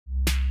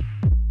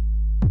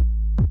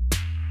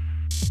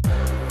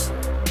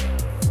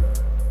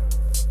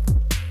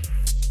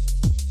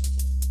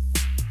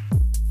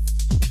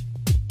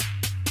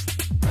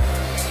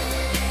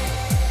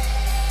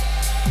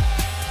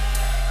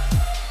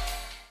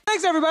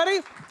Thanks,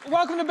 everybody.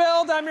 Welcome to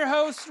Build. I'm your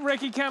host,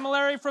 Ricky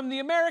Camilleri. From The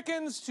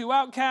Americans to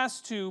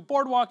Outcast to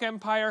Boardwalk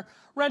Empire,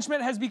 Wrenn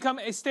Schmidt has become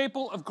a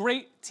staple of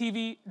great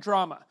TV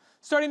drama.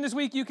 Starting this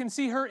week, you can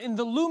see her in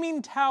The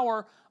Looming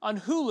Tower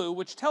on Hulu,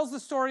 which tells the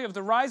story of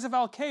the rise of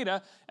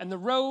Al-Qaeda and the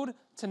road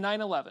to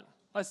 9/11.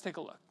 Let's take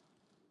a look.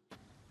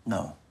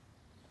 No.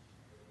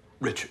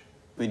 Richard.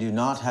 We do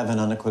not have an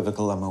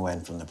unequivocal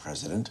MON from the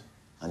president.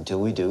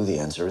 Until we do, the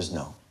answer is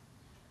no.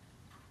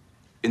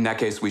 In that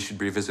case, we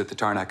should revisit the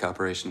Tarnak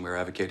operation we were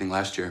advocating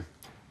last year.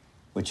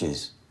 Which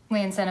is? We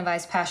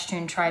incentivize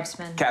Pashtun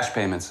tribesmen. Cash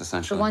payments,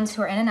 essentially. The ones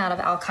who are in and out of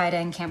Al-Qaeda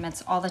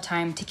encampments all the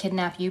time to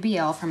kidnap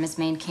UBL from his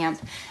main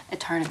camp at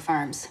Tarnak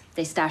Farms.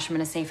 They stash him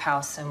in a safe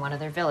house in one of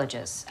their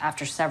villages.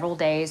 After several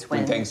days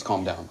when things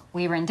calm down,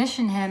 we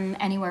rendition him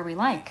anywhere we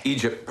like.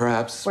 Egypt,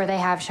 perhaps. Where they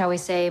have, shall we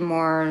say,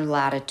 more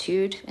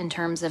latitude in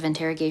terms of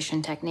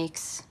interrogation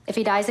techniques. If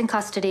he dies in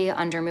custody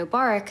under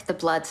Mubarak, the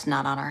blood's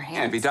not on our hands.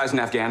 And if he dies in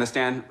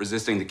Afghanistan,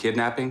 resisting the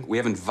kidnapping, we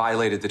haven't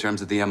violated the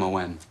terms of the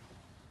MON.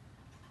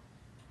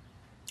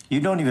 You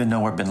don't even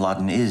know where bin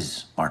Laden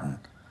is, Martin.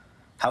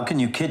 How can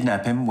you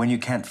kidnap him when you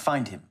can't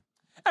find him?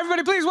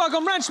 Everybody, please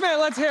welcome Wrenn Schmidt.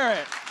 Let's hear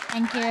it.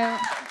 Thank you.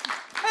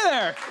 Hey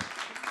there.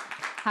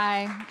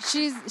 Hi.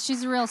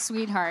 She's a real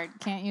sweetheart,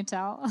 can't you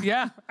tell?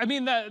 Yeah, I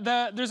mean,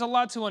 there's a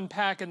lot to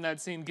unpack in that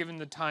scene, given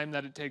the time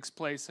that it takes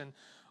place and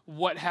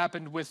what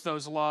happened with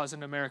those laws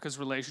and America's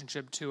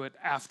relationship to it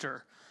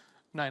after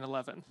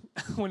 9/11,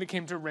 when it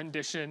came to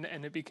rendition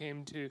and it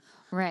became to...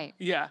 Right.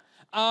 Yeah.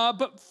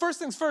 But first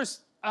things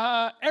first,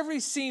 every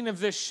scene of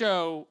this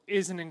show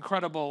is an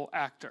incredible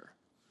actor.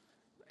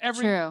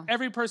 True.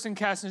 Every person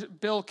cast,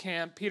 Bill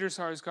Camp, Peter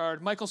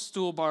Sarsgaard, Michael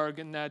Stuhlbarg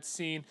in that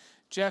scene,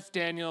 Jeff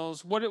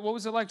Daniels. What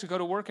was it like to go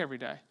to work every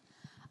day?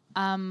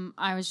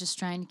 I was just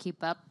trying to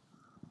keep up.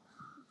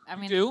 I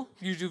mean,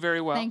 you do very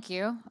well. Thank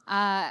you.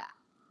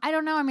 I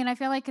don't know. I mean, I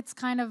feel like it's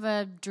kind of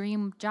a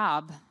dream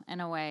job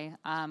in a way.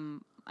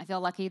 I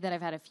feel lucky that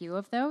I've had a few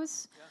of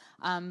those.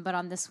 Yeah. But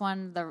on this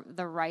one,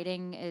 the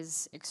writing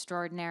is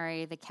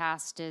extraordinary. The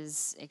cast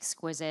is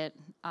exquisite.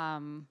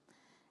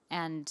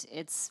 And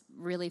it's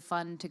really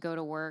fun to go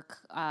to work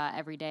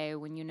every day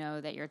when you know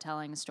that you're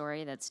telling a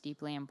story that's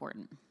deeply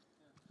important.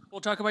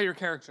 We'll talk about your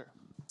character.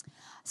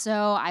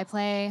 So I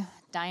play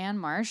Diane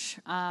Marsh,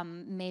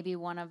 maybe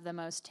one of the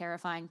most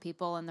terrifying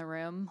people in the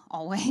room,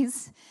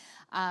 always.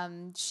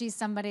 She's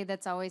somebody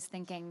that's always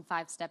thinking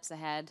 5 steps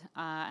ahead,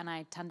 and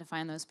I tend to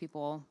find those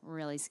people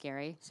really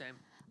scary. Same.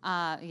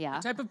 Yeah.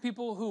 The type of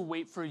people who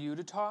wait for you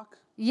to talk.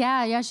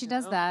 Yeah, she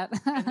does that.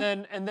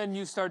 and then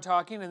you start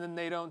talking, and then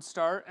they don't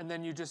start, and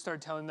then you just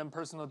start telling them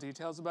personal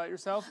details about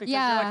yourself because you're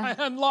like,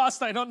 I'm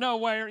lost, I don't know,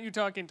 why aren't you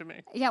talking to me?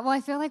 Yeah, well,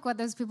 I feel like what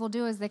those people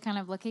do is they kind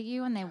of look at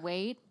you and they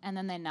wait, and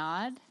then they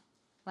nod,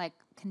 like,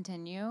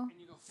 continue. And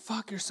you go,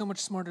 fuck, you're so much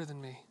smarter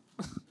than me.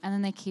 And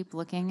then they keep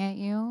looking at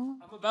you.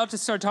 I'm about to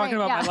start talking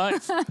about my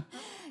life.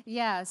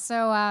 Yeah,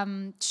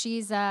 so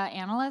she's an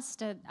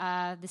analyst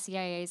at the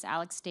CIA's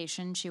Alec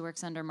Station. She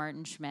works under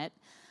Martin Schmidt,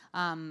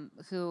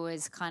 who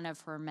is kind of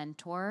her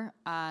mentor.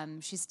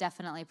 She's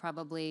definitely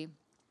probably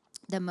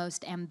the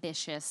most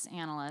ambitious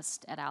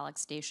analyst at Alec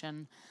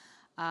Station.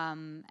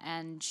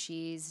 And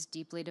she's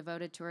deeply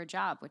devoted to her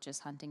job, which is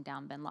hunting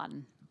down bin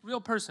Laden. Real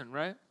person,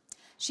 right?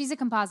 She's a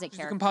composite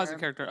character. A composite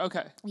character,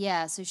 okay.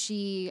 Yeah, so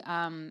she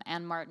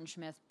and Martin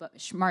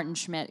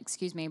Schmidt,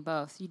 excuse me,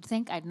 both. You'd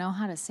think I'd know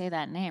how to say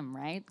that name,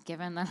 right?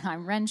 Given that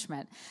I'm Wrenn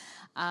Schmidt.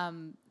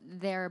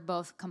 They're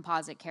both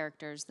composite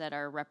characters that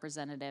are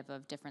representative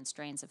of different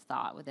strains of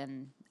thought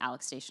within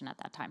Alec Station at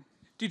that time.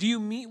 Did you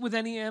meet with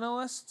any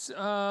analysts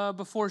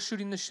before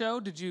shooting the show?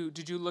 Did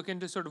you look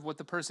into sort of what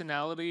the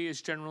personality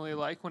is generally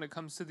like when it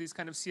comes to these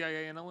kind of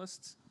CIA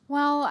analysts?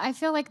 Well, I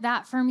feel like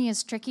that for me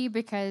is tricky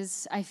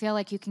because I feel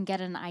like you can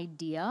get an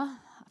idea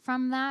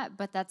from that,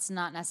 but that's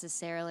not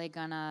necessarily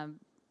gonna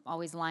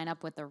always line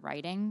up with the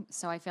writing.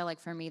 So I feel like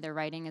for me, the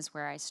writing is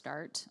where I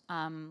start.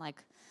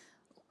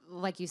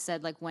 Like you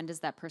said, like when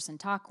does that person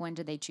talk? When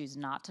do they choose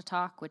not to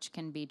talk? Which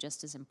can be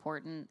just as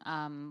important.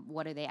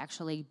 What do they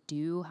actually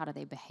do? How do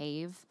they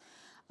behave?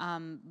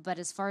 But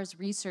as far as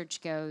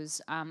research goes,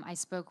 I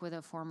spoke with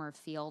a former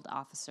field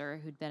officer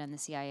who'd been in the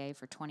CIA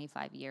for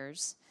 25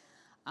 years.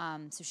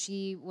 So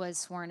she was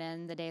sworn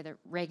in the day that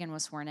Reagan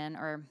was sworn in,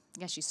 or I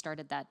guess she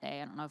started that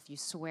day. I don't know if you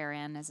swear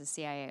in as a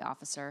CIA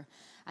officer.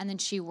 And then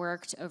she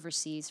worked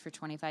overseas for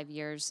 25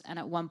 years, and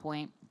at one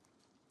point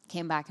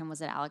came back and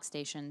was at Alec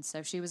Station.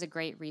 So she was a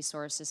great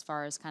resource as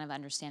far as kind of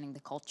understanding the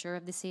culture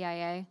of the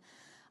CIA,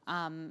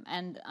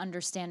 and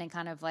understanding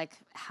kind of like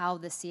how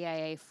the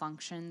CIA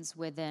functions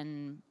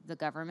within the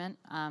government.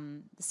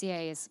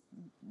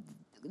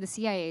 The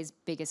CIA's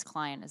biggest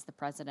client is the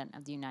President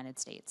of the United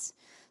States.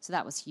 So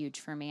that was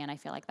huge for me, and I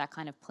feel like that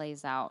kind of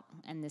plays out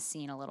in this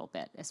scene a little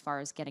bit as far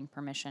as getting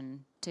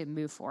permission to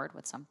move forward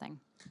with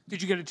something.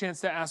 Did you get a chance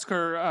to ask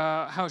her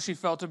how she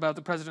felt about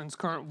the president's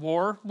current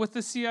war with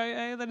the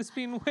CIA that is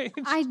being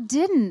waged? I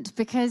didn't,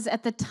 because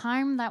at the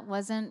time that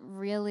wasn't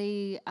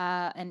really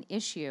an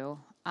issue.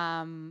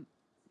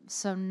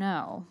 So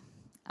no.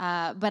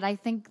 But I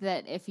think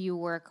that if you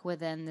work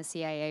within the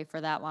CIA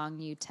for that long,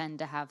 you tend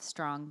to have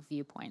strong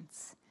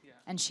viewpoints. Yeah.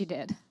 And she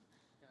did.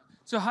 Yeah.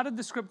 So how did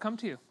the script come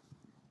to you?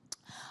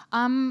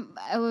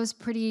 It was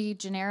pretty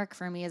generic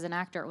for me as an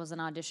actor. It was an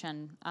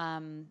audition.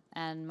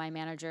 And my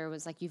manager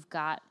was like, you've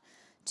got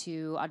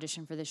to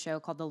audition for this show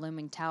called The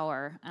Looming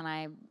Tower. And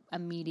I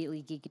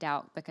immediately geeked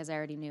out because I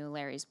already knew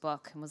Larry's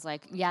book and was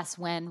like, yes,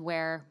 when,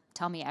 where,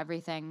 tell me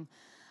everything.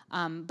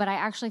 But I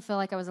actually feel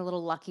like I was a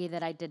little lucky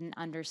that I didn't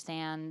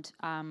understand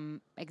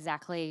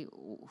exactly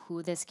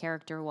who this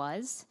character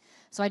was.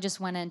 So I just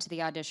went into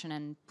the audition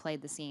and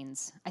played the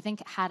scenes. I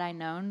think had I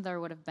known,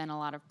 there would have been a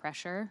lot of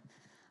pressure.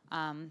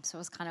 So it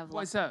was kind of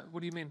Why is that?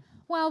 What do you mean?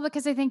 Well,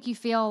 because I think you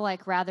feel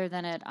like rather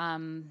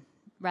than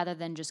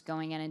just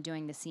going in and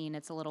doing the scene,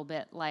 it's a little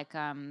bit like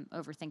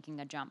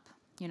overthinking a jump.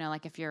 You know,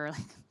 like if you're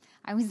like,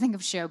 I always think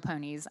of show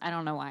ponies. I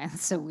don't know why,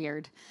 it's so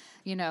weird.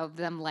 You know,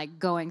 them like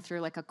going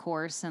through like a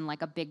course and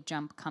like a big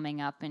jump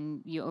coming up,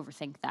 and you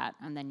overthink that,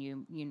 and then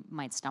you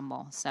might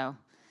stumble. So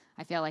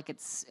I feel like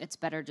it's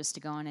better just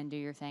to go in and do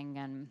your thing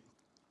and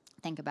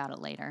think about it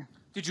later.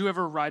 Did you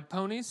ever ride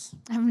ponies?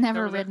 I've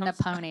never ridden a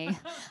pony.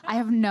 I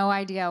have no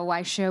idea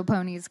why show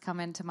ponies come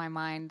into my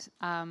mind.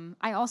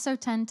 I also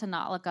tend to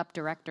not look up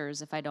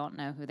directors if I don't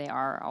know who they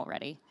are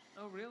already.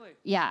 Oh, really?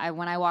 Yeah,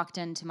 when I walked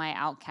into my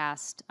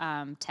Outcast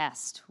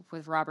test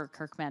with Robert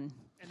Kirkman.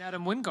 And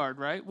Adam Wingard,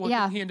 right? Well,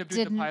 Yeah, did he end up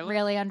doing didn't the pilot?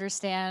 really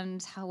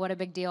understand what a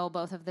big deal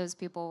both of those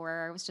people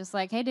were. It was just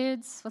like, hey,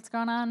 dudes, what's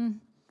going on?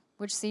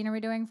 Which scene are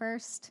we doing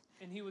first?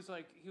 And he was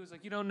like,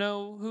 you don't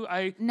know who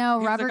I? No,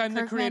 he was Robert like, I'm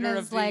the Kirkman creator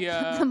is of the,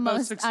 like the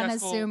most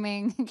successful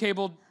unassuming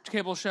cable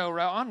show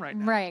on right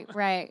now.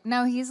 Right.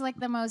 No, he's like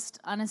the most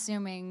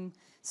unassuming,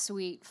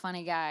 sweet,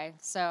 funny guy.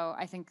 So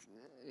I think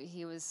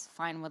he was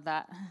fine with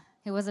that.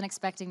 He wasn't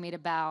expecting me to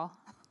bow.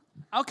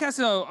 Outcast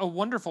is a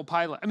wonderful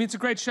pilot. I mean, it's a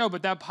great show,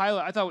 but that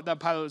pilot, I thought that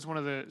pilot was one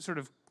of the sort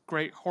of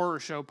great horror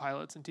show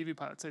pilots and TV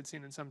pilots I'd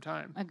seen in some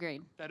time.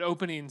 Agreed. That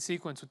opening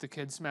sequence with the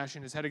kid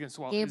smashing his head against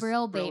the wall.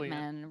 Gabriel is brilliant.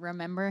 Bateman,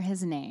 remember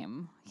his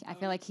name. I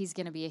feel like he's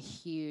going to be a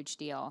huge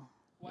deal.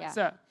 Why is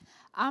that?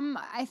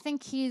 I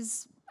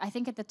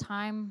think at the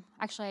time,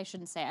 actually I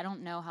shouldn't say, I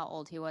don't know how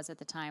old he was at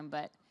the time,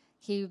 but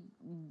he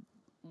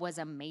was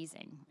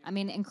amazing. I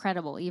mean,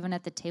 incredible, even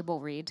at the table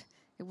read.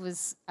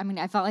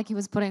 I felt like he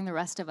was putting the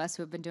rest of us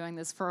who have been doing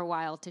this for a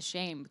while to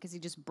shame because he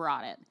just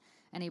brought it.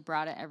 And he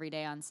brought it every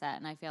day on set,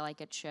 and I feel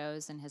like it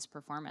shows in his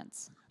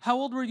performance. How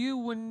old were you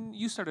when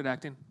you started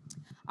acting?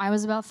 I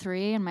was about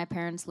 3 in my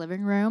parents'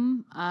 living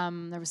room.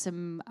 There was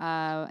some,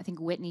 I think,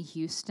 Whitney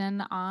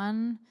Houston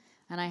on,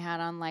 and I had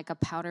on like a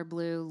powder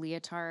blue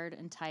leotard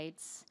and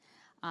tights,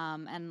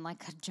 and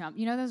like a jump.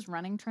 You know those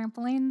running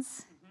trampolines?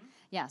 Mm-hmm.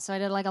 Yeah, so I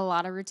did like a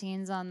lot of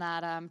routines on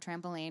that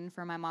trampoline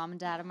for my mom and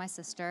dad and my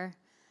sister.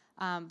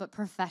 But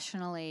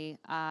professionally,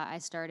 I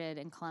started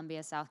in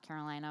Columbia, South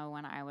Carolina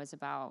when I was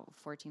about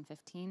 14,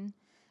 15,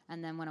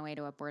 and then went away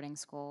to a boarding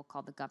school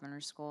called the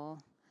Governor's School.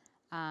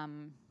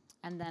 And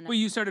then Well,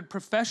 you started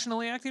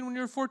professionally acting when you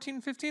were 14,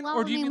 15? Well,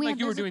 or do you mean like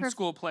you were there's a doing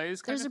school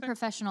plays kind There's of a thing?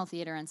 professional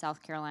theater in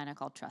South Carolina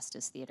called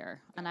Trustis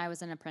Theater, and I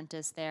was an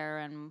apprentice there,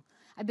 and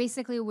I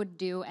basically would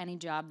do any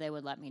job they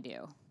would let me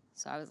do.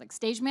 So I was like,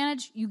 stage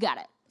manage, you got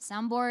it.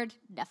 Soundboard,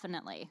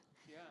 definitely.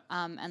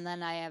 And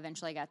then I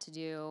eventually got to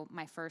do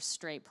my first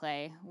straight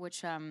play,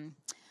 which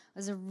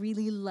was a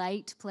really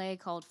light play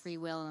called Free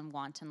Will and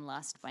Wanton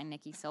Lust by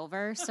Nikki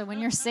Silver. So when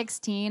you're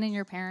 16 and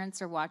your parents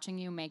are watching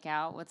you make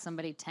out with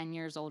somebody 10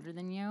 years older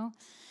than you,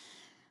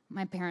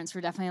 my parents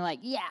were definitely like,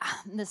 yeah,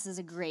 this is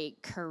a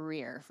great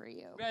career for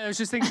you. Yeah, I was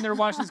just thinking they're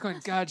watching this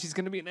going, God, she's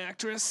going to be an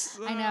actress.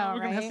 I know, We're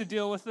going to have right? to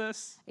deal with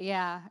this.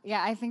 Yeah,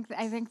 I think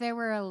they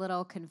were a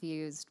little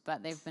confused,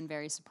 but they've been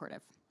very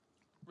supportive.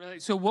 Really?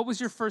 So what was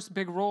your first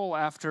big role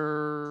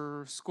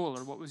after school?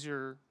 Or what was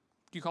your,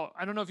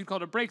 I don't know if you call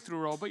it a breakthrough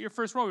role, but your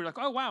first role, you're like,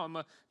 oh, wow, I'm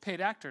a paid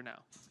actor now.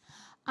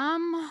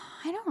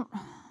 I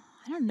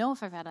don't know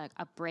if I've had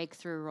a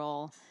breakthrough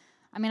role.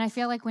 I mean, I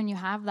feel like when you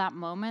have that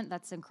moment,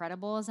 that's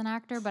incredible as an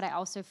actor, but I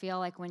also feel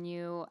like when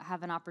you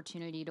have an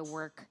opportunity to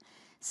work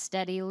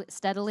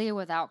steadily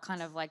without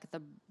kind of like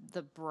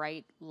the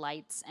bright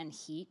lights and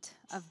heat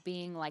of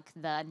being like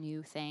the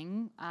new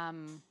thing,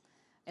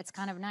 it's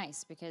kind of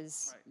nice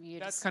because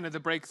That's kind of the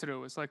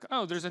breakthrough. It's like,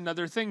 oh, there's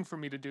another thing for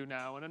me to do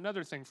now and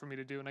another thing for me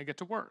to do, and I get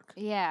to work.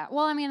 Yeah.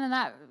 Well, I mean, and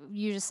that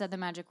you just said the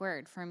magic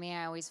word. For me,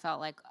 I always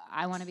felt like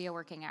I want to be a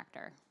working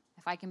actor.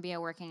 If I can be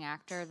a working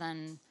actor,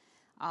 then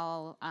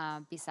I'll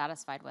be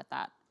satisfied with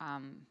that,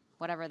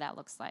 whatever that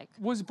looks like.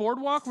 Was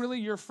Boardwalk really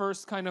your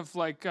first kind of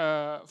like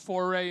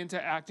foray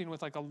into acting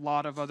with like a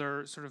lot of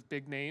other sort of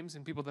big names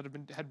and people that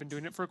had been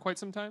doing it for quite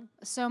some time?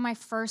 So my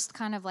first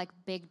kind of like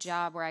big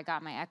job where I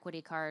got my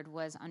equity card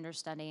was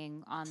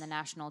understudying on the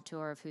national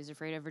tour of Who's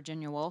Afraid of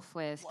Virginia Woolf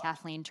with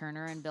Kathleen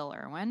Turner and Bill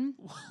Irwin.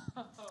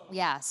 Wow.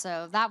 Yeah,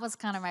 so that was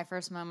kind of my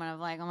first moment of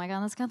like, oh my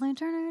God, that's Kathleen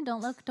Turner.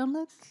 Don't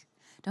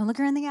look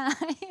her in the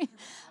eye.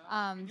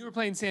 You were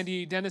playing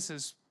Sandy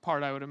Dennis's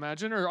part, I would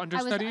imagine, or I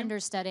understudying? was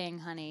understudying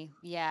Honey,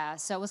 yeah.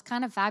 So it was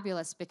kind of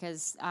fabulous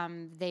because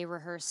they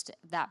rehearsed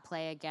that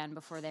play again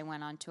before they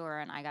went on tour,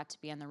 and I got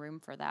to be in the room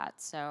for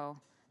that. So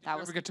that Did you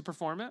was. ever get to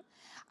perform it?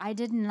 I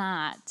did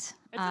not. It's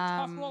a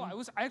tough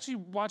role. I actually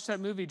watched that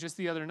movie just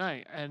the other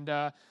night, and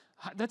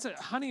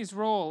Honey's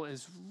role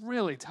is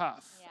really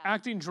tough. Yeah.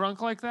 Acting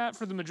drunk like that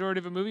for the majority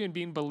of a movie and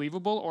being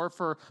believable, or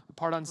for a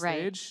part on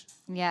Right. stage.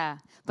 Yeah,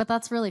 but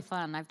that's really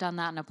fun. I've done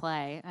that in a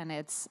play, and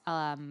it's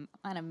an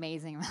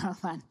amazing amount of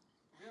fun.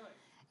 Really?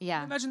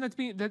 Yeah. Imagine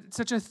that's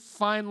such a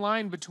fine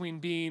line between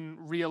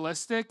being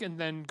realistic and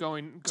then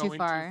going too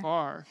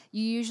far.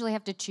 You usually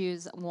have to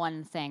choose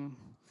one thing.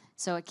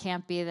 So it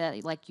can't be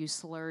that like you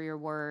slur your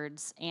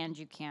words and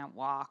you can't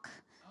walk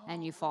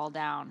and you fall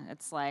down.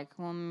 It's like,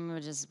 well, I'm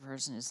just a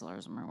person who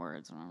slurs my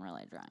words when I'm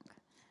really drunk.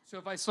 So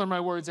if I slur my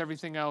words,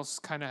 everything else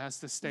kind of has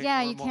to stay Yeah,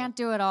 normal. you can't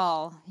do it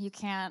all. It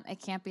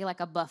can't be like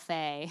a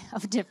buffet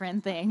of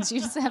different things. You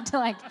just have to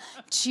like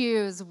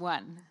choose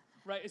one.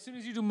 Right, as soon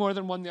as you do more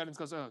than one, the audience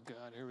goes, oh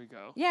God, here we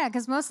go. Yeah,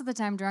 because most of the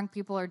time drunk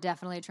people are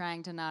definitely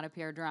trying to not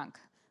appear drunk.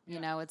 You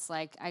know, it's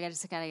like, I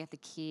just gotta get the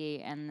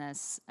key in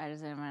this. I'm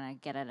gonna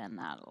get it in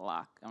that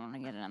lock. I'm gonna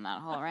get it in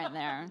that hole right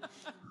there.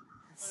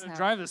 I'm gonna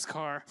drive this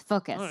car.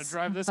 Focus. I'm gonna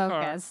drive this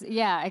Focus. car.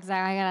 Yeah,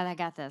 exactly. I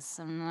got this.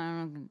 I'm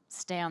gonna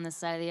stay on this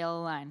side of the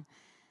yellow line.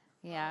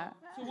 Yeah.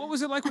 So what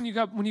was it like when you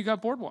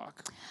got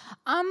Boardwalk?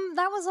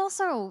 That was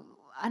also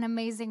an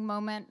amazing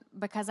moment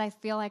because I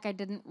feel like I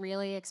didn't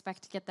really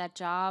expect to get that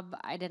job.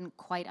 I didn't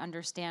quite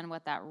understand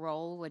what that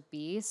role would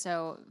be.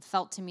 So it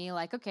felt to me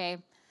like, okay,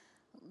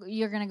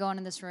 you're going to go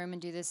into this room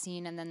and do this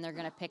scene, and then they're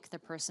going to pick the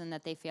person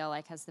that they feel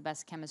like has the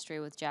best chemistry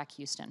with Jack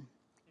Houston.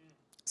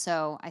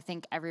 So I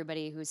think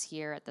everybody who's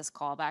here at this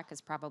callback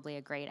is probably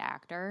a great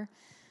actor,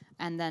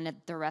 and then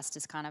the rest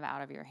is kind of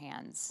out of your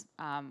hands.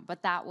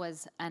 But that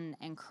was an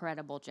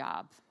incredible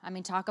job. I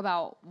mean, talk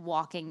about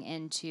walking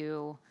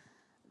into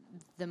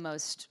the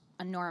most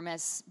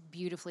enormous,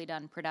 beautifully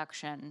done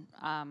production.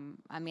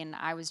 I mean,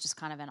 I was just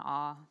kind of in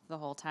awe the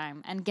whole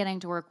time, and getting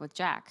to work with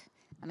Jack.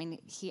 I mean,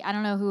 I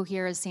don't know who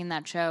here has seen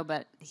that show,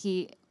 but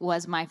he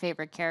was my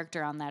favorite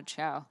character on that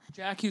show.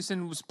 Jack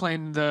Houston was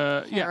playing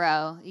the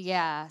Hero,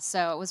 yeah.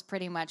 So it was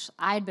pretty much,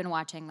 I'd been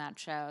watching that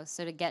show,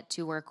 so to get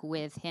to work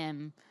with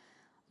him,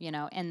 you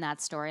know, in that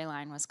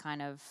storyline was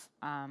kind of,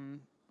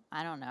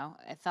 I don't know,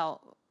 it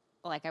felt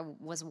like I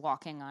was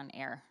walking on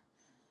air.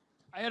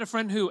 I had a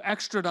friend who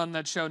extraed on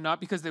that show,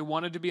 not because they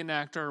wanted to be an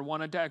actor or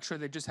wanted to extra,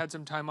 they just had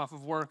some time off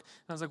of work.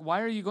 And I was like,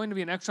 why are you going to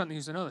be an extra? And he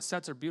said, no, the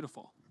sets are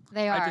beautiful.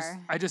 They are.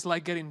 I just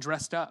like getting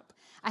dressed up.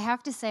 I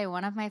have to say,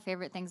 one of my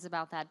favorite things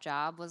about that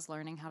job was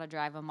learning how to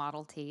drive a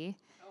Model T.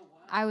 Oh, wow.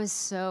 I was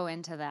so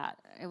into that.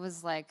 It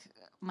was like,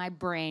 my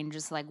brain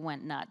just like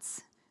went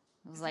nuts.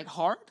 It was like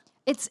hard?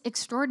 It's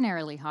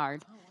extraordinarily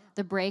hard. Oh, wow.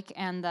 The brake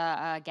and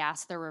the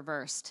gas, they're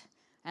reversed.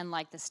 And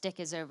like the stick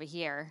is over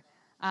here.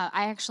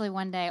 I actually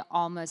one day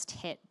almost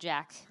hit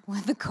Jack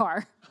with the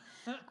car.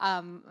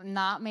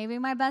 Not maybe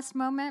my best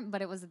moment,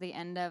 but it was at the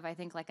end of, I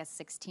think, like a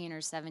 16 or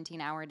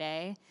 17 hour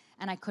day.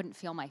 And I couldn't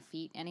feel my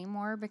feet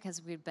anymore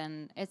because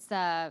it's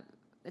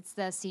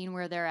the scene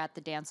where they're at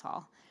the dance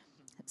hall.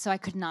 So I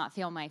could not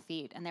feel my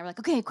feet. And they were like,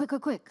 okay, quick.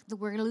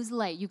 We're gonna lose the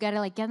light. You gotta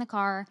like get in the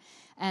car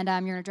and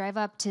you're gonna drive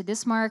up to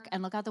this mark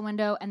and look out the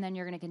window and then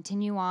you're gonna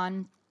continue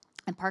on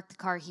and park the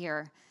car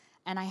here.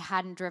 And I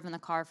hadn't driven the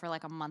car for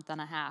like a month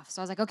and a half.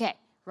 So I was like, okay,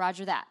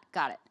 roger that,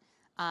 got it.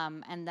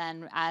 And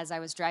then as I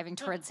was driving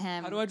towards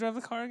him... How do I drive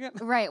the car again?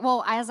 Right,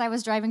 well, as I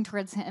was driving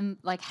towards him,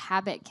 like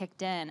habit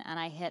kicked in and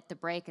I hit the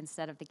brake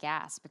instead of the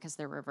gas because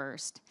they're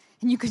reversed.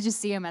 And you could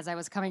just see him as I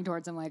was coming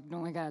towards him like,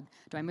 oh my God,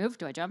 do I move?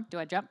 Do I jump?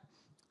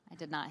 I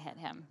did not hit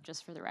him,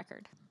 just for the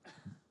record.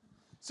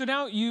 So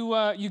now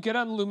you get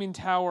on Looming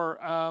Tower.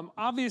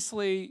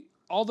 Obviously,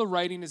 all the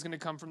writing is going to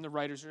come from the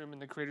writer's room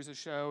and the creators of the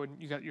show, and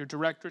you got your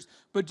directors.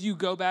 But do you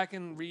go back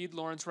and read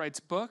Lawrence Wright's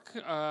book?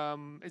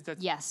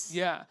 Yes.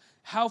 Yeah.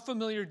 How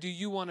familiar do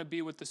you want to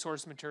be with the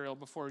source material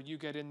before you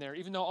get in there,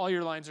 even though all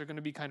your lines are going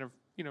to be kind of,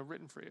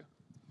 written for you?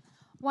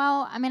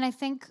 Well, I mean, I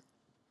think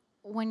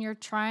when you're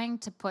trying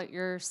to put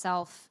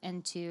yourself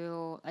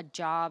into a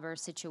job or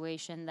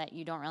situation that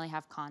you don't really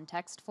have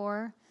context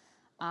for,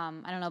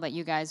 I don't know about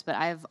you guys, but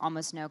I have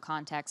almost no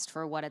context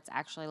for what it's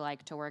actually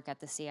like to work at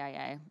the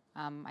CIA.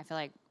 I feel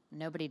like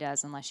nobody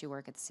does unless you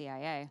work at the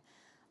CIA.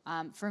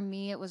 For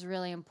me, it was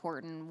really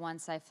important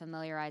once I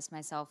familiarized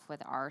myself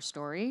with our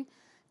story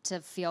to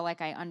feel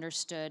like I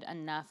understood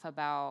enough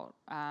about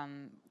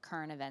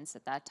current events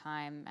at that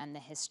time and the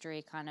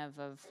history kind of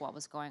what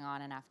was going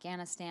on in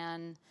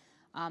Afghanistan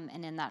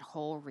and in that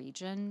whole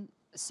region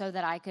so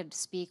that I could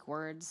speak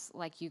words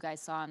like you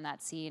guys saw in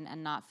that scene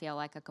and not feel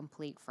like a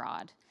complete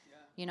fraud.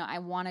 I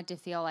wanted to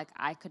feel like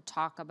I could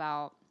talk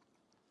about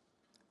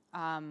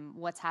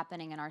what's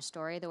happening in our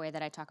story the way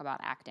that I talk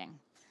about acting.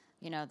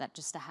 That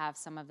just to have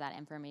some of that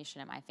information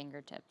at my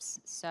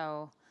fingertips.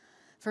 So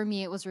for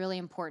me, it was really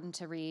important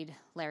to read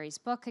Larry's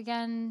book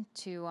again,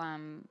 to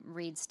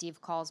read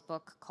Steve Call's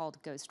book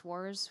called Ghost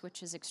Wars,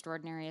 which is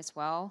extraordinary as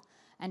well.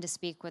 and to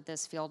speak with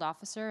this field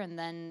officer. And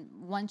then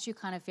once you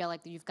kind of feel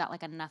like you've got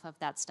like enough of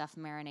that stuff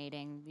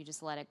marinating, you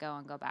just let it go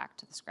and go back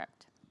to the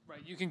script. Right.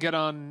 You can get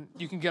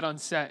on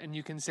set and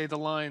you can say the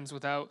lines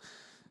without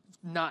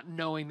not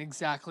knowing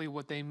exactly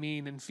what they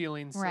mean and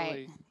feeling silly.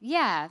 Right.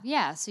 Yeah,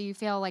 yeah. So you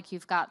feel like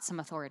you've got some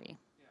authority.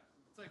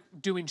 It's like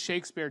doing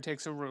Shakespeare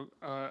takes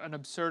an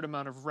absurd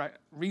amount of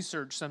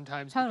research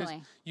sometimes Totally.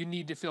 because you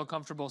need to feel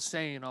comfortable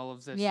saying all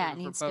of this Yeah, sort it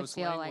of needs to verbose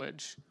feel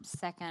language. like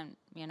second,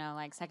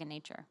 like second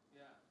nature.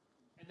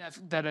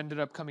 And that ended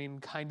up coming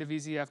kind of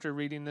easy after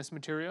reading this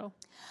material?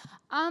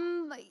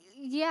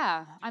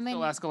 Yeah. I mean,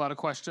 Still ask a lot of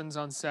questions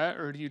on set,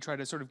 or do you try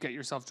to sort of get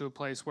yourself to a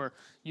place where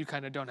you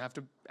kind of don't have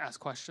to ask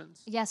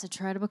questions? yes, I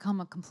try to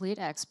become a complete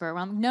expert.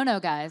 Well, no,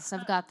 guys,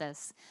 I've got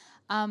this.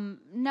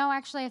 No,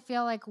 actually, I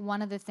feel like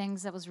one of the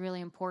things that was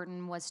really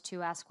important was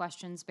to ask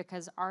questions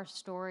because our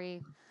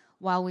story,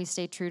 while we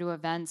stay true to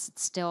events,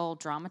 it's still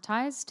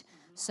dramatized.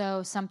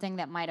 So something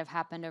that might have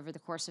happened over the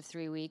course of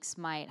 3 weeks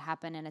might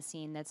happen in a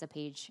scene that's a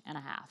page and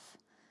a half.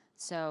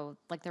 So,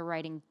 like, the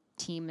writing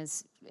team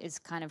is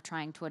kind of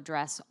trying to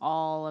address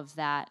all of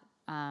that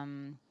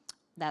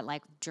that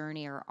like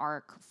journey or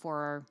arc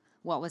for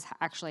what was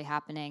actually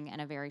happening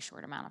in a very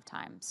short amount of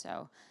time.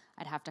 So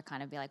I'd have to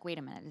kind of be like, wait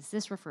a minute, does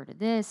this refer to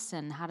this,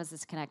 and how does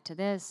this connect to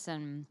this,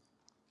 and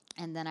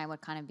then I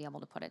would kind of be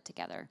able to put it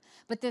together.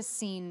 But this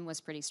scene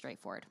was pretty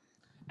straightforward.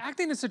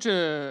 Acting is such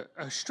a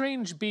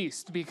strange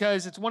beast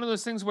because it's one of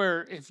those things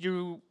where if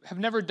you have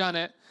never done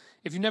it,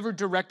 if you never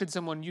directed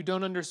someone, you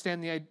don't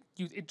understand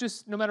it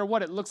just, no matter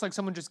what, it looks like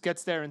someone just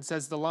gets there and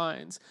says the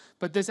lines.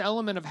 But this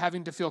element of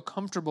having to feel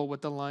comfortable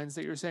with the lines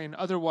that you're saying,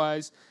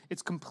 otherwise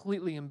it's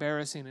completely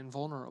embarrassing and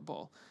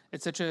vulnerable.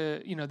 It's such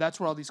that's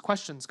where all these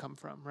questions come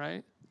from,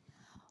 right?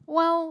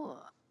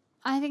 Well,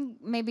 I think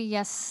maybe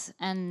yes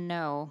and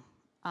no.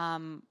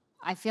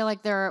 I feel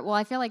like there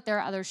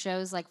are other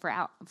shows like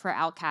for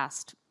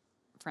Outcast,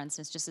 for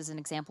instance, just as an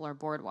example, or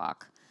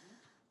Boardwalk.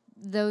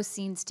 Those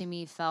scenes to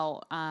me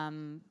felt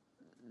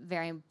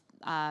very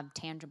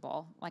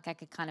tangible. Like I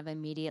could kind of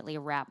immediately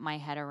wrap my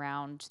head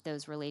around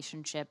those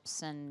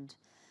relationships and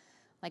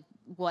like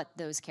what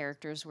those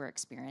characters were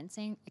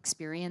experiencing.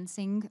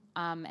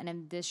 And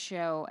in this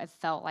show, it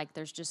felt like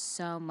there's just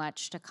so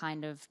much to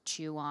kind of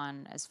chew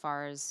on as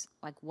far as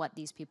like what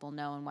these people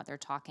know and what they're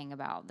talking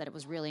about, that it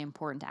was really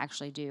important to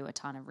actually do a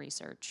ton of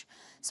research.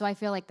 So I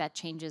feel like that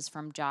changes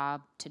from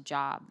job to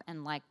job.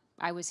 And like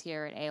I was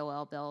here at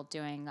AOL Bill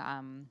doing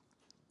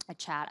a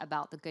chat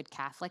about the Good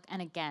Catholic.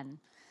 And again,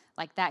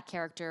 like that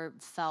character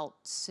felt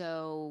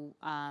so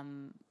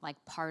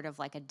like part of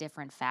like a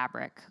different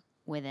fabric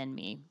within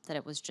me, that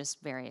it was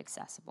just very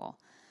accessible.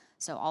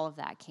 So all of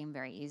that came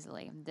very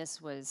easily. This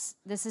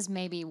is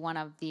maybe one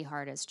of the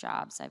hardest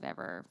jobs I've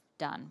ever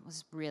done. It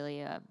was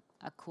really a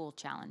cool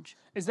challenge.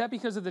 Is that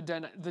because of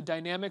the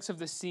dynamics of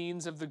the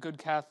scenes of the Good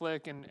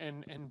Catholic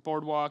and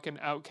Boardwalk and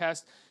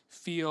Outcast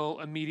feel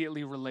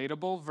immediately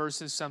relatable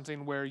versus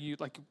something where you,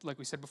 like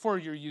we said before,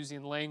 you're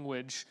using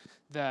language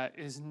that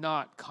is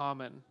not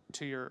common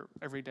to your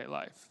everyday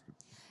life?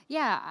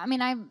 Yeah, I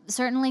mean, I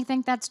certainly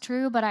think that's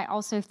true, but I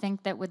also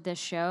think that with this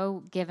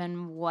show,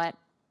 given what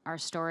our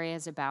story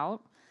is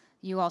about,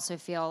 you also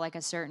feel like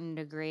a certain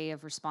degree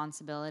of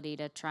responsibility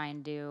to try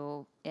and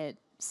do it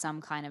some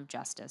kind of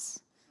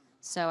justice.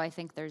 So I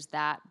think there's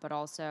that, but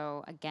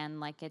also, again,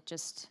 like it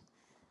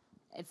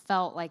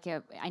felt like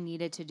I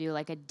needed to do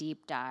like a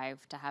deep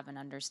dive to have an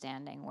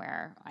understanding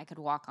where I could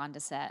walk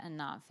onto set and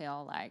not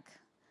feel like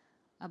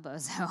a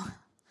bozo.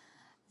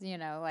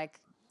 Like,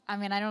 I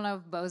mean, I don't know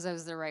if bozo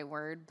is the right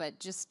word, but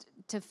just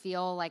to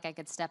feel like I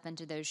could step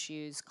into those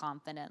shoes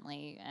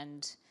confidently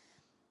and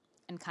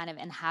kind of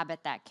inhabit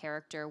that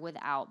character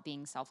without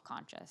being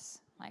self-conscious.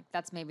 Like,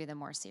 that's maybe the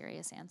more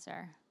serious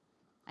answer.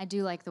 I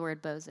do like the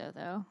word bozo,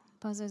 though.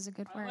 Bozo's a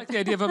good word. I like the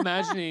idea of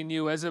imagining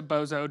you as a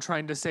bozo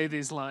trying to say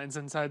these lines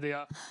inside the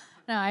office.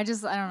 No, I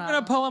don't know. I'm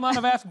going to pull him out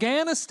of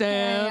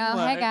Afghanistan. There you go.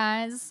 Hey,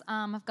 guys,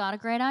 I've got a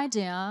great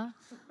idea.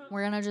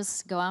 We're going to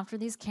just go after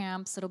these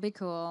camps. It'll be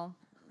cool.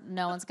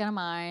 No one's going to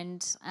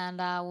mind. And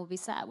we'll be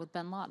set with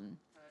bin Laden.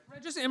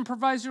 Right, just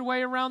improvise your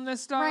way around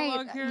this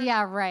dialogue right. here.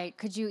 Yeah, right.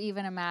 Could you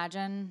even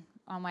imagine?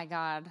 Oh, my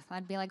God.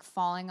 I'd be like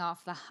falling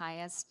off the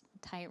highest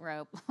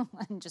tightrope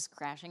and just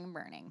crashing and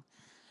burning.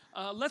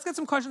 Let's get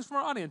some questions from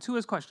our audience. Who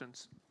has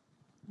questions?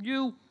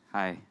 You.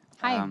 Hi.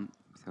 Hi.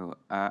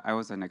 I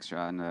was an extra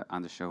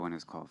on the show when it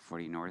was called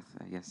 40 North,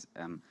 I guess.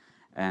 And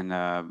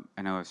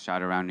I know it was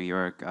shot around New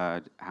York.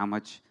 How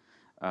much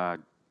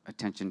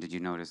attention did you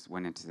notice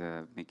went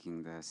into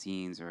making the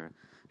scenes or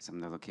some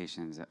of the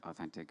locations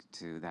authentic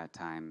to that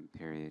time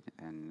period,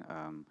 and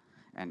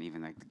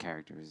even like the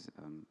characters,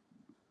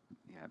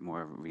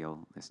 more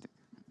realistic?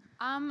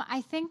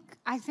 I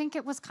think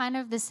it was kind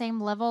of the same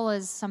level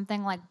as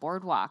something like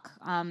Boardwalk.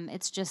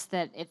 It's just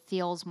that it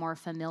feels more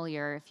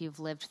familiar if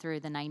you've lived through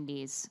the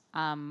 90s.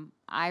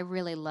 I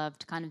really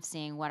loved kind of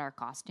seeing what our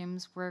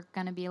costumes were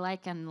going to be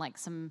like, and like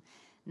some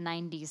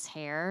 90s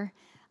hair.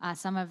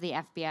 Some of the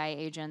FBI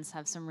agents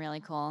have some really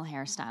cool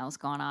hairstyles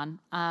going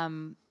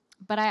on.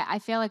 But I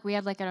feel like we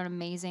had like an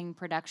amazing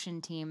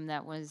production team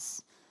that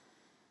was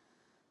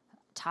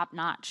top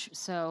notch.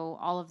 So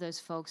all of those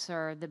folks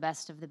are the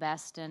best of the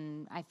best,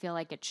 and I feel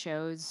like it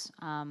shows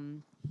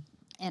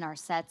in our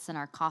sets and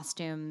our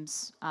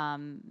costumes,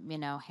 you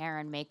know, hair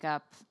and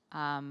makeup,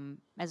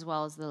 as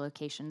well as the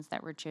locations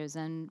that were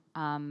chosen.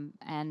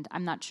 And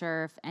I'm not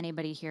sure if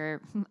anybody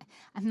here,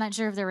 I'm not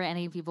sure if there were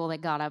any people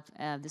that got up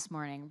this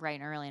morning bright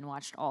and early and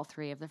watched all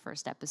 3 of the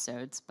first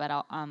episodes.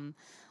 But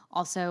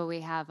also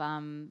we have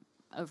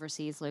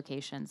overseas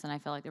locations, and I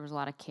feel like there was a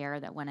lot of care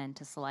that went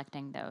into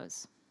selecting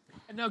those.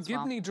 And now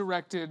Gibney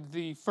directed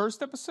the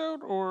first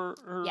episode, or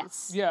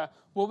Yes. Yeah.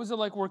 What was it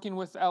like working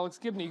with Alex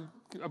Gibney,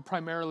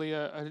 primarily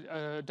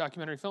a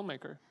documentary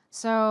filmmaker?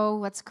 So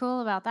what's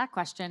cool about that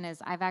question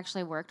is I've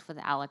actually worked with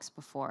Alex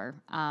before.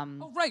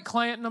 Oh, right,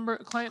 Client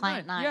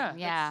 9.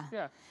 Yeah.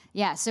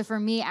 Yeah, so for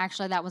me,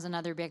 actually, that was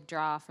another big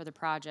draw for the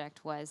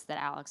project, was that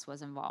Alex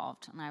was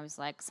involved. And I was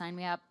like, sign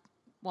me up.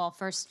 Well,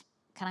 first,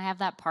 can I have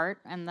that part?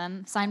 And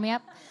then sign me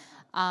up.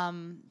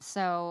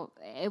 So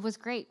it was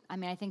great. I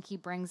mean, I think he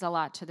brings a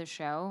lot to the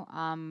show,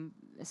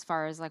 as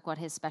far as like what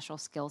his special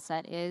skill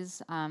set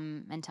is,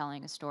 in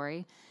telling a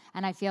story.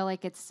 And I feel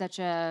like it's such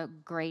a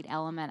great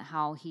element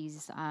how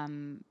he's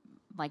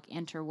like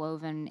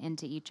interwoven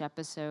into each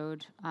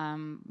episode,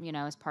 you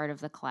know, as part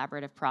of the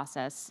collaborative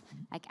process,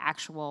 like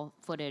actual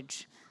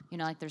footage. You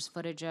know, like there's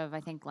footage of,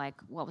 I think, like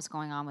what was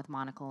going on with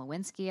Monica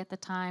Lewinsky at the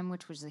time,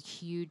 which was a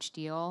huge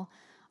deal.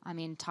 I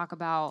mean, talk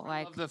about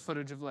like... I love the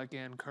footage of like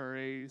Ann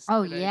Curry's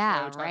Oh, Today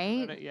yeah, Show talking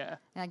right? about it, yeah.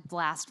 Like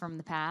blast from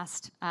the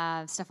past,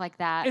 stuff like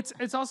that.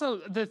 It's also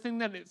the thing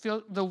that it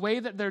feels, the way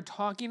that they're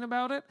talking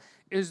about it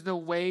is the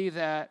way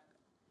that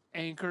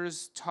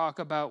anchors talk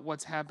about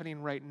what's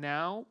happening right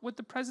now with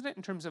the president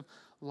in terms of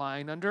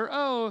lying under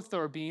oath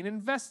or being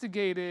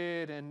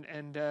investigated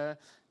and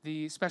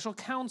the special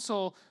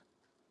counsel.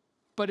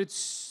 But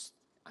it's,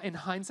 in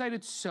hindsight,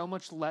 it's so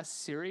much less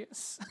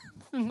serious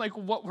than like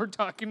what we're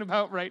talking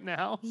about right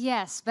now.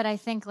 Yes, but I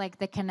think like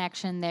the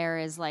connection there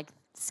is like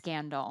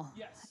scandal.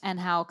 Yes. And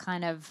how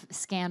kind of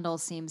scandal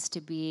seems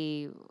to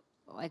be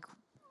like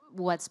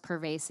what's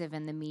pervasive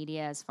in the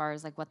media as far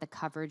as like what the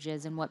coverage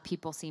is and what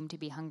people seem to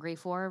be hungry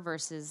for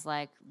versus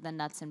like the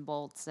nuts and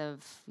bolts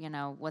of, you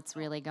know, what's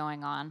really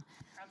going on.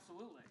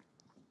 Absolutely.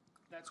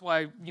 That's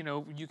why, you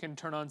know, you can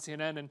turn on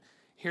CNN and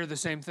hear the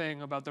same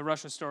thing about the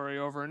Russia story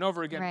over and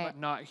over again, Right. but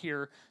not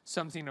hear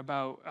something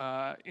about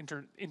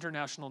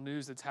international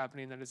news that's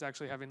happening that is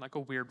actually having like a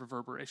weird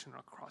reverberation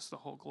across the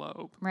whole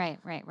globe. Right.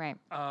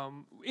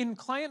 In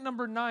Client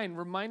Number 9,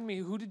 remind me,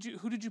 who did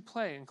you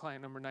play in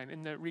Client Number 9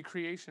 in the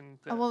recreation?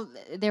 Oh, well,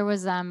 there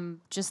was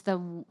just the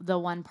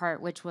one part,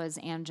 which was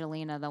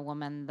Angelina, the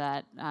woman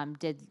that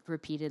did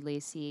repeatedly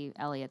see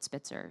Elliot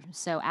Spitzer.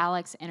 So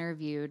Alex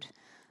interviewed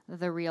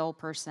the real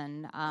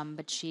person,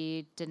 but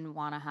she didn't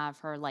want to have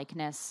her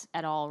likeness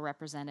at all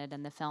represented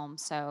in the film.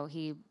 So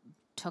he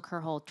took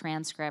her whole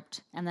transcript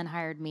and then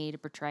hired me to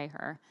portray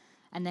her.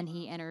 And then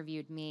he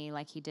interviewed me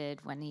like he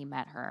did when he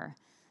met her.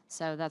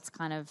 So that's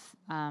kind of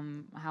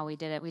how we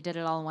did it. We did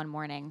it all in one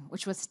morning,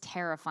 which was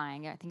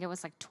terrifying. I think it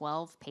was like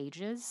 12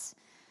 pages.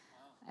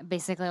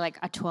 Basically like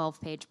a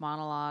 12-page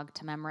monologue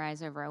to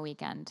memorize over a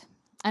weekend.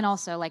 And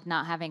also like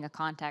not having a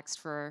context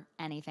for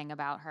anything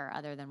about her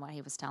other than what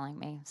he was telling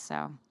me,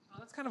 so... Oh,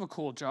 that's kind of a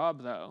cool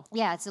job, though.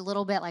 Yeah, it's a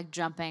little bit like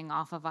jumping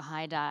off of a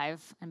high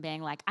dive and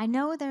being like, I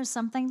know there's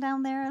something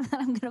down there that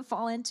I'm going to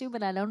fall into,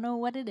 but I don't know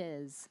what it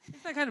is.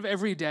 Isn't that kind of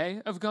every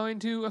day of going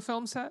to a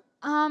film set?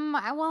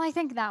 Well, I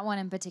think that one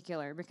in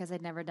particular, because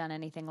I'd never done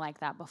anything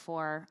like that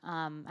before.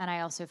 And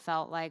I also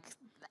felt like,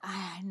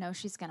 I know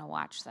she's going to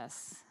watch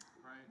this.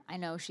 Right. I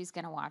know she's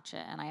going to watch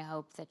it, and I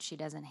hope that she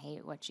doesn't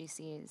hate what she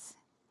sees.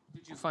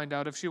 Did you find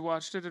out if she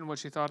watched it and what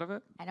she thought of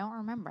it? I don't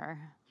remember.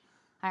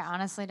 I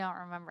honestly don't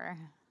remember.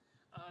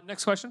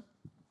 Next question.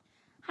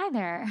 Hi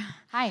there.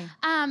 Hi.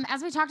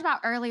 As we talked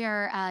about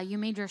earlier, you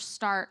made your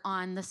start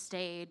on the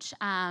stage,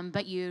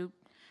 but you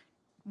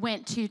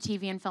went to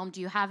TV and film.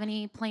 Do you have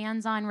any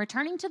plans on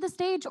returning to the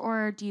stage,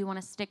 or do you want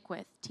to stick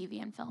with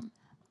TV and film?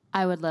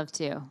 I would love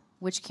to.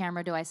 Which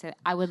camera do I say?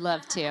 I would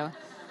love to.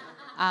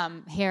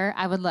 Here,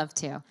 I would love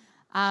to.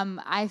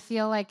 I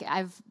feel like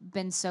I've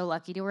been so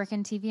lucky to work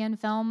in TV and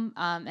film,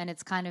 and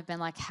it's kind of been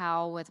like,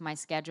 how with my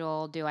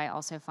schedule do I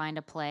also find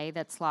a play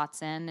that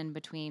slots in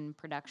between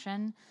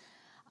production?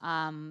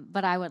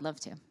 But I would love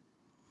to.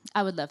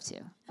 I would love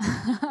to.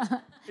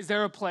 Is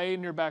there a play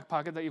in your back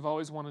pocket that you've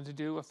always wanted to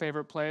do, a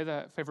favorite play,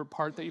 that favorite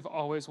part that you've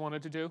always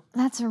wanted to do?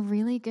 That's a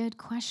really good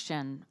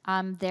question.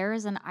 There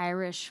is an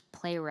Irish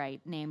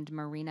playwright named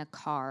Marina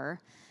Carr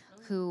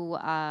who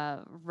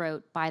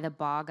wrote By the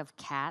Bog of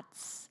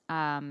Cats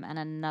and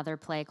another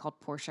play called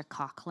Portia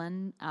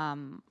Coughlin.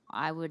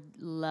 I would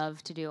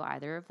love to do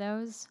either of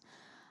those.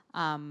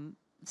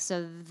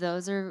 So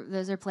those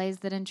are plays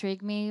that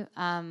intrigue me.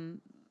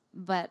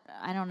 But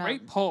I don't know.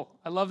 Great pull.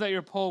 I love that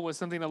your pull was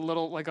something a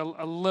little like a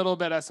little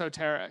bit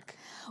esoteric.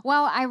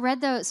 Well, I read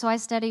those. So I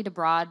studied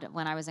abroad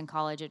when I was in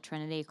college at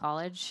Trinity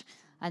College,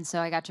 and so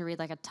I got to read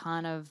like a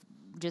ton of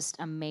just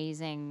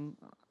amazing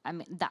I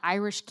mean, the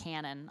Irish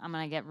canon, I'm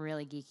going to get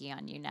really geeky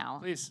on you now.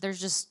 Please. There's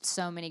just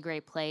so many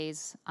great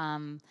plays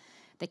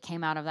that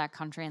came out of that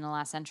country in the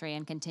last century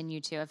and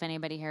continue to. If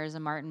anybody here is a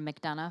Martin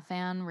McDonagh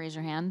fan, raise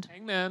your hand.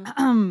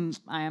 Hangman.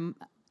 I am.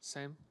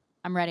 Same.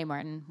 I'm ready,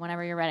 Martin.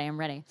 Whenever you're ready, I'm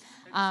ready.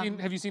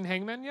 Have you seen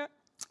Hangman yet?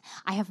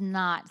 I have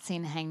not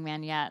seen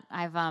Hangman yet.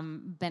 I've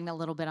been a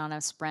little bit on a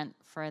sprint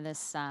for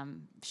this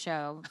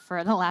show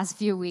for the last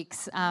few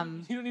weeks.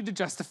 You don't need to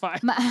justify.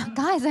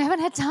 Guys, I haven't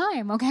had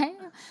time, okay?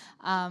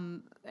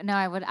 No,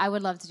 I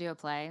would love to do a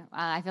play.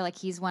 I feel like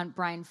he's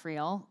Brian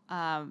Friel,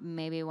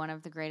 maybe one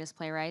of the greatest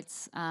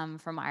playwrights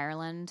from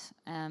Ireland.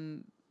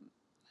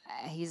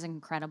 He's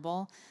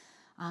incredible.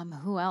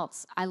 Who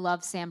else? I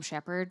love Sam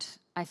Shepard.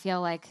 I feel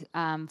like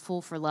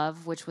Fool for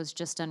Love, which was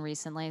just done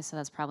recently, so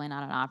that's probably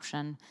not an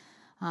option.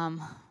 That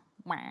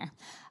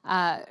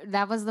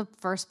was the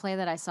first play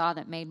that I saw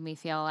that made me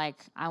feel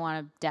like I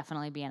want to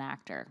definitely be an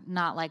actor.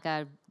 Not like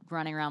a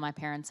running around my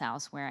parents'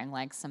 house wearing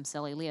like some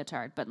silly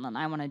leotard, but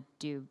I want to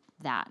do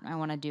that. I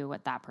want to do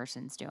what that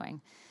person's doing.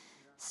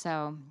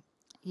 So,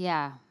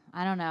 yeah,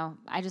 I don't know.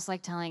 I just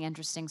like telling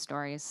interesting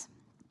stories.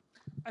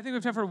 I think we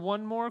have time for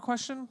one more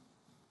question.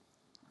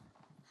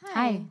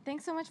 Hi.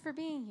 Thanks so much for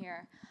being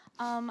here.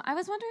 I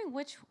was wondering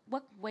what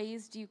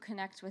ways do you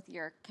connect with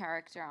your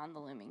character on the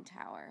Looming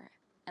Tower?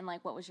 And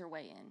like, what was your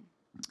way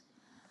in?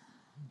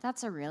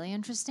 That's a really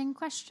interesting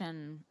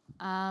question.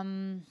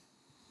 Wow,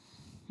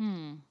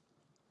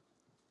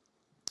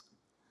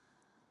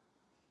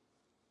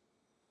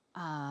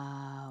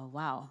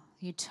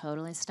 you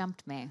totally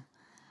stumped me.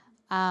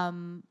 I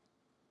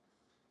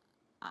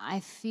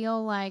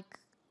feel like,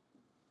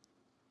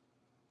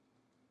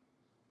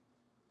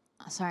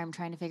 sorry, I'm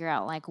trying to figure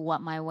out like what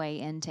my way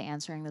into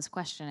answering this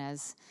question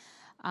is.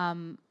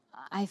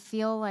 I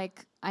feel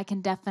like I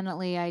can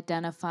definitely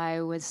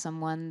identify with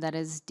someone that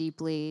is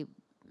deeply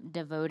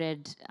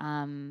devoted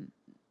and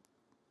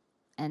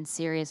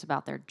serious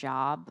about their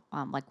job,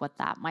 like what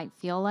that might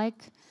feel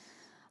like.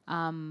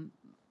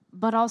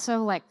 But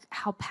also like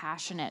how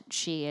passionate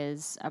she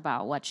is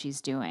about what she's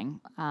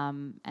doing,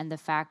 and the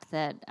fact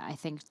that I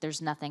think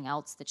there's nothing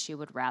else that she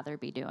would rather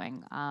be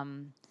doing.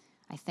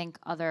 I think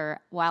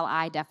while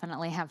I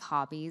definitely have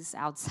hobbies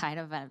outside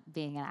of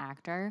being an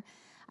actor,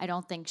 I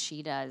don't think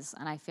she does.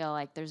 And I feel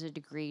like there's a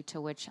degree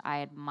to which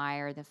I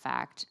admire the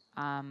fact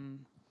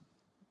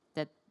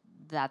that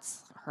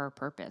that's her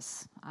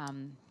purpose.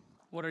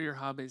 What are your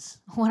hobbies?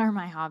 What are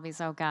my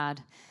hobbies? Oh,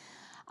 God.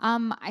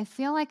 I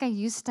feel like I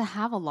used to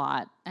have a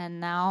lot,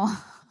 and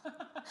now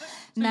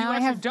now I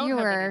have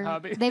fewer.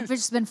 They've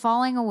just been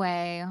falling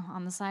away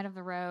on the side of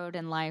the road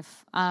in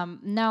life.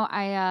 No,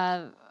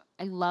 I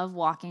love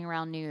walking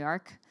around New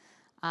York.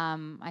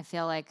 I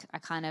feel like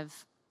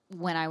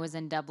when I was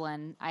in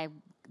Dublin,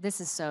 this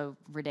is so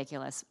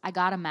ridiculous. I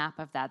got a map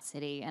of that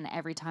city, and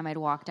every time I'd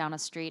walk down a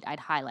street, I'd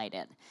highlight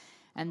it.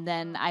 And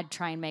then I'd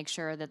try and make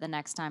sure that the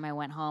next time I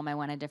went home, I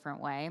went a different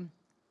way,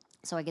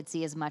 so I could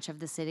see as much of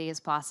the city as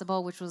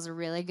possible, which was a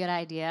really good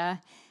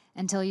idea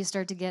until you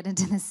start to get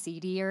into the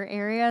seedier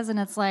areas, and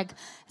it's like,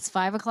 it's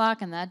 5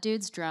 o'clock and that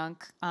dude's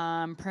drunk.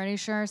 I'm pretty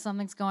sure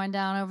something's going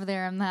down over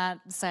there on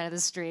that side of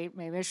the street.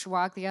 Maybe I should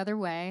walk the other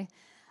way.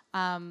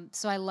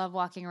 So I love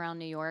walking around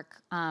New York.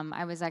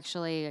 I was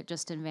actually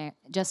just in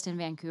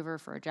Vancouver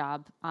for a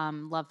job.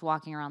 Loved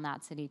walking around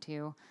that city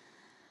too.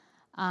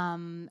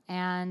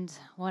 And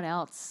what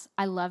else?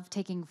 I love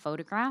taking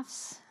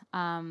photographs.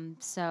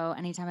 So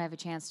anytime I have a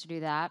chance to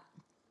do that,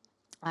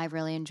 I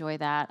really enjoy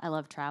that. I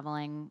love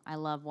traveling. I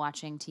love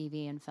watching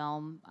TV and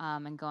film,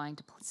 and going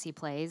to see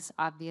plays,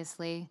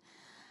 obviously.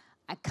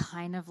 I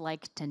kind of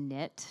like to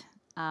knit.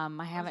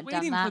 I haven't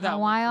done that in a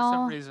while. For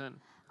some reason.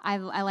 I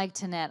like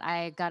to knit.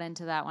 I got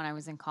into that when I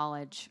was in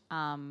college.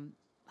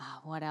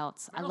 What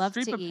else? Meryl I love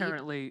Streep to eat.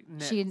 apparently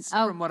knits,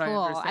 Oh, from what cool.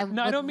 I understand.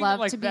 No, I would don't mean love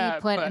it like to be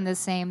that, put but in the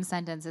same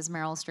sentence as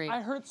Meryl Streep.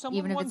 I heard someone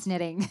even if once, it's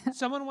knitting.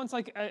 Someone once,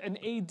 like an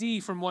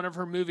AD from one of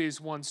her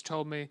movies, once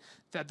told me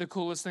that the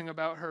coolest thing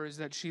about her is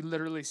that she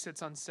literally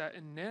sits on set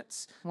and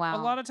knits a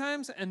lot of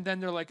times, and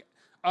then they're like,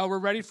 "Oh, we're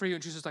ready for you,"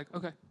 and she's just like,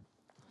 "Okay."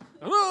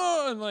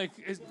 And like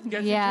it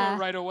gets into it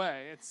right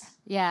away.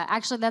 Yeah,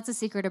 actually, that's a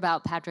secret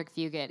about Patrick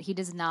Fugit. He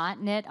does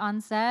not knit on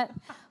set,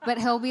 but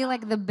he'll be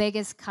like the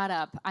biggest cut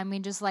up. I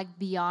mean, just like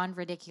beyond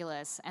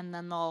ridiculous. And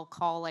then they'll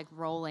call like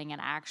rolling and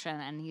action,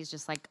 and he's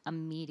just like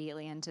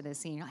immediately into the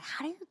scene. You're like,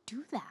 how do you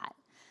do that?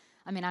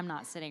 I mean, I'm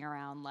not sitting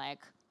around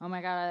like, oh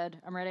my God,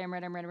 I'm ready.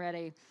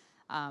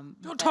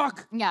 Don't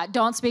talk. Yeah,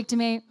 don't speak to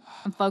me.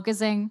 I'm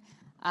focusing.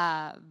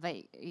 But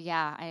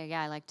yeah,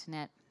 I like to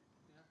knit.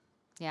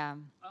 Yeah.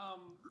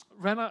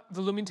 Wrenn,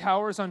 The Looming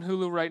Tower is on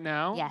Hulu right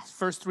now. Yes.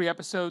 First 3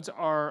 episodes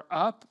are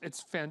up. It's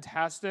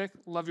fantastic.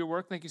 Love your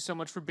work. Thank you so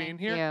much for being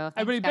here. Thank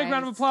you. Everybody, Thanks, big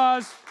round of guys.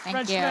 applause. Thank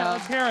Wrenn you. Schmidt,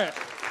 let's hear it.